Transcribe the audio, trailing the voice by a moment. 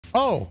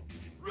Oh.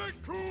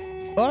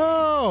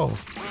 Oh.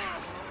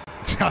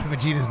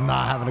 Vegeta's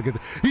not having a good...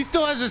 He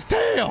still has his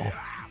tail.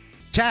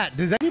 Chat,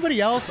 does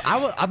anybody else...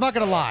 I'm not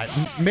going to lie.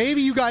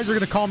 Maybe you guys are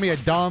going to call me a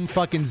dumb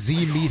fucking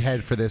Z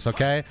meathead for this,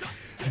 okay?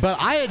 But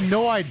I had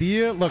no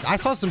idea. Look, I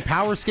saw some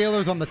power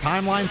scalers on the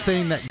timeline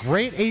saying that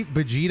Grade 8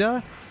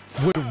 Vegeta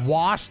would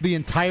wash the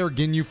entire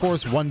Ginyu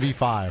Force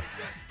 1v5.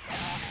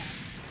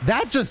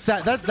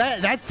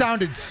 That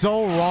sounded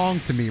so wrong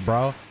to me,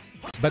 bro.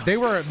 But they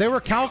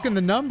were calcing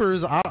the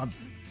numbers.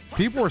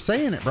 People were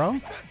saying it, bro.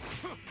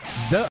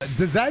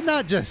 Does that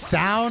not just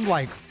sound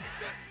like...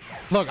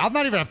 Look, I'm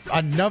not even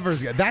a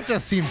numbers guy. That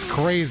just seems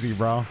crazy,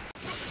 bro.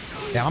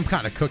 Yeah, I'm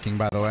kind of cooking,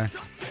 by the way.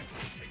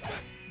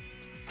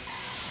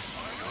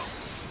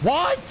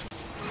 What?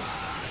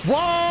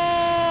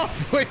 Whoa!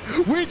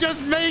 We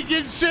just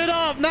making shit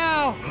up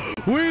now.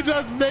 We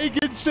just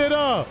making shit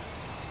up.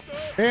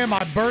 Damn,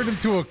 I burned him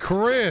to a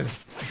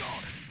crisp.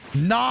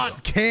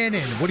 Not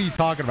canon. What are you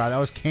talking about? That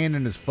was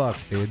canon as fuck,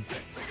 dude.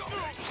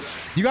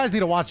 You guys need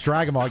to watch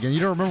Dragon Ball again. You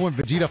don't remember when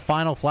Vegeta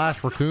final flash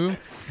for Coom?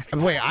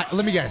 Wait,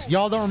 let me guess.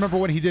 Y'all don't remember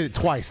when he did it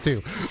twice,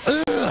 too.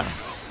 Ugh.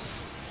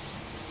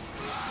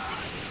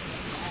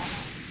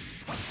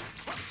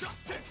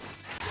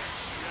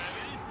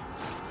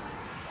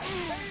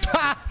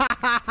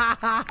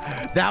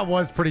 That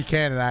was pretty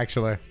canon,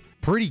 actually.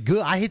 Pretty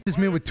good. I hit this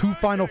man with 2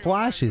 final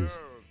flashes.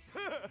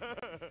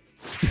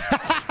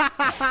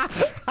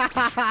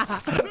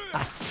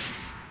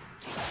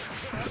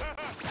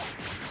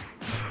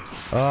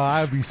 Oh,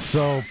 I would be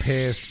so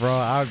pissed, bro.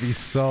 I would be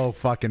so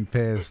fucking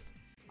pissed.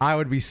 I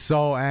would be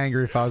so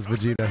angry if I was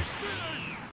Vegeta.